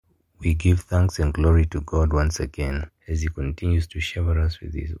We give thanks and glory to God once again as He continues to shower us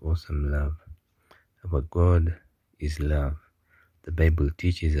with His awesome love. Our God is love. The Bible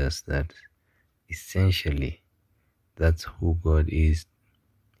teaches us that essentially that's who God is.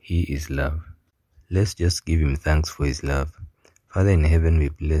 He is love. Let's just give Him thanks for His love. Father in heaven, we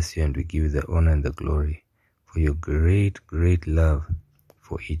bless You and we give You the honor and the glory for Your great, great love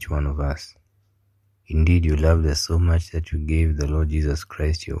for each one of us. Indeed, You loved us so much that You gave the Lord Jesus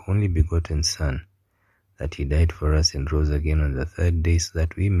Christ, Your only begotten Son, that He died for us and rose again on the third day so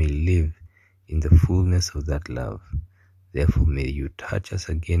that we may live in the fullness of that love. Therefore, may You touch us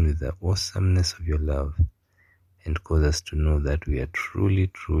again with the awesomeness of Your love and cause us to know that we are truly,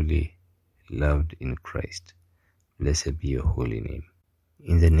 truly loved in Christ. Blessed be Your holy name.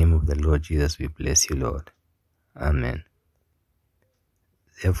 In the name of the Lord Jesus, we bless You, Lord. Amen.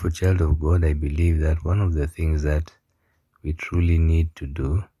 Therefore, child of God, I believe that one of the things that we truly need to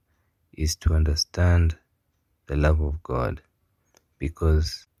do is to understand the love of God.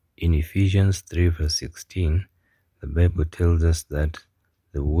 Because in Ephesians 3 verse 16, the Bible tells us that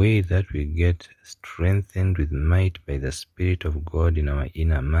the way that we get strengthened with might by the Spirit of God in our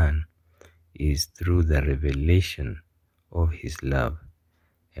inner man is through the revelation of His love.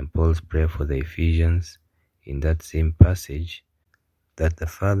 And Paul's prayer for the Ephesians in that same passage, that the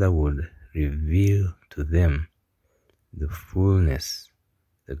Father would reveal to them the fullness,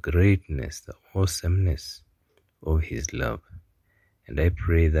 the greatness, the awesomeness of His love. And I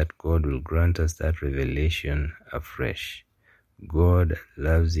pray that God will grant us that revelation afresh. God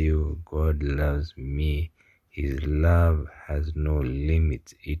loves you. God loves me. His love has no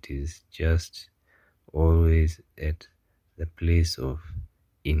limits. It is just always at the place of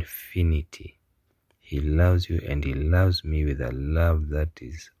infinity. He loves you and He loves me with a love that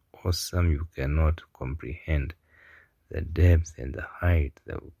is awesome. You cannot comprehend the depth and the height,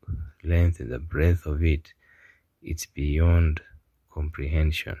 the length and the breadth of it. It's beyond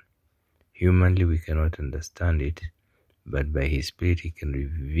comprehension. Humanly, we cannot understand it, but by His Spirit, He can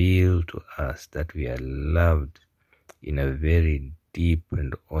reveal to us that we are loved in a very deep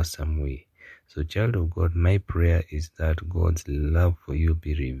and awesome way. So, child of God, my prayer is that God's love for you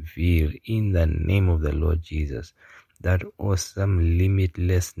be revealed in the name of the Lord Jesus. That awesome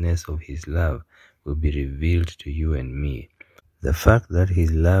limitlessness of His love will be revealed to you and me. The fact that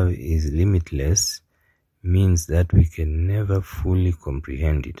His love is limitless means that we can never fully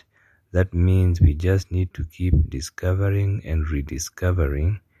comprehend it. That means we just need to keep discovering and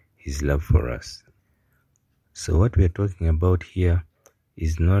rediscovering His love for us. So what we are talking about here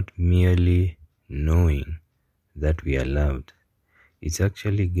is not merely knowing that we are loved. It's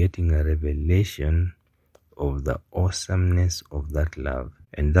actually getting a revelation of the awesomeness of that love.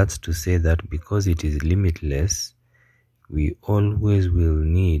 And that's to say that because it is limitless, we always will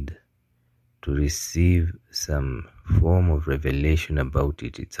need to receive some form of revelation about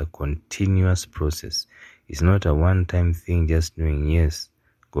it. It's a continuous process. It's not a one-time thing just knowing, yes,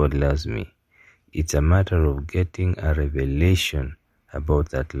 God loves me. It's a matter of getting a revelation about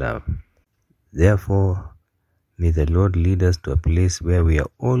that love. Therefore, may the Lord lead us to a place where we are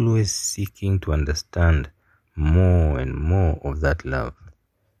always seeking to understand more and more of that love.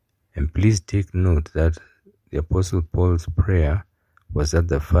 And please take note that the Apostle Paul's prayer was that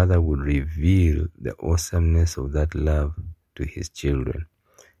the Father would reveal the awesomeness of that love to His children.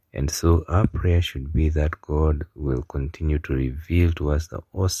 And so our prayer should be that God will continue to reveal to us the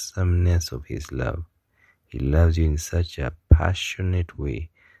awesomeness of His love. He loves you in such a passionate way,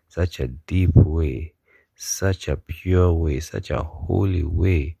 such a deep way, such a pure way, such a holy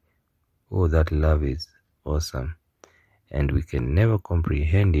way. Oh, that love is awesome. And we can never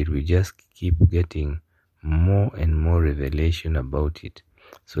comprehend it. We just keep getting more and more revelation about it.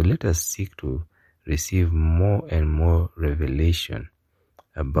 So let us seek to receive more and more revelation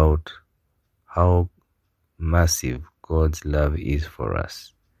about how massive God's love is for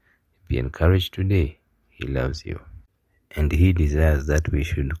us. Be encouraged today. He loves you. And He desires that we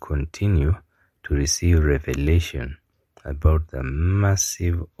should continue to receive revelation about the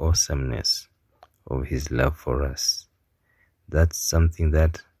massive awesomeness of His love for us. That's something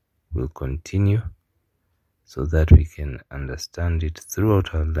that will continue so that we can understand it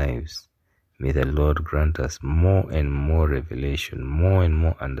throughout our lives. May the Lord grant us more and more revelation, more and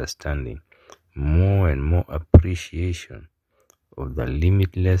more understanding, more and more appreciation of the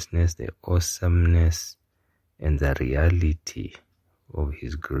limitlessness, the awesomeness, and the reality of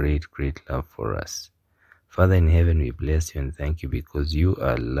His great, great love for us. Father in heaven, we bless You and thank You because You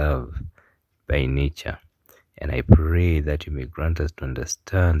are love by nature. And I pray that You may grant us to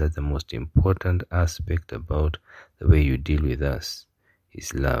understand that the most important aspect about the way You deal with us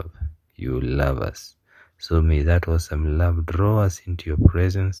is love. You love us. So may that awesome love draw us into your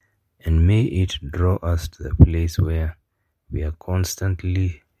presence, and may it draw us to the place where we are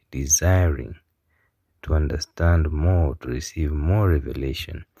constantly desiring to understand more, to receive more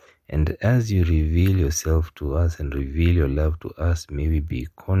revelation. And as you reveal yourself to us and reveal your love to us, may we be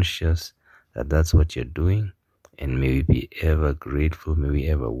conscious that that's what you're doing, and may we be ever grateful. May we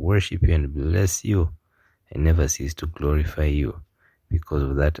ever worship you and bless you and never cease to glorify you because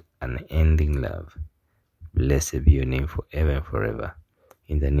of that unending love. Blessed be your name forever and forever.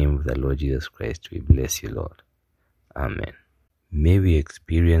 In the name of the Lord Jesus Christ, we bless you, Lord. Amen. May we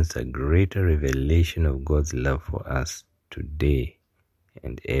experience a greater revelation of God's love for us today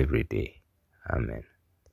and every day. Amen.